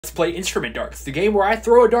Let's play Instrument Darts, the game where I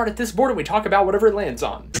throw a dart at this board and we talk about whatever it lands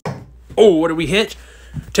on. Oh, what do we hit?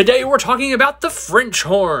 Today we're talking about the French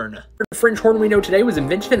horn. The French horn we know today was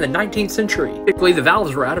invented in the 19th century. Typically, the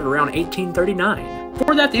valves were added around 1839.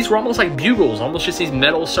 Before that, these were almost like bugles, almost just these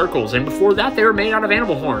metal circles, and before that, they were made out of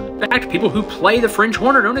animal horn. In fact, people who play the French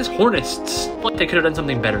horn are known as hornists. Like they could have done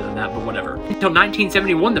something better than that, but whatever. Until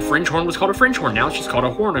 1971, the French horn was called a French horn. Now it's just called a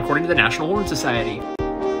horn, according to the National Horn Society.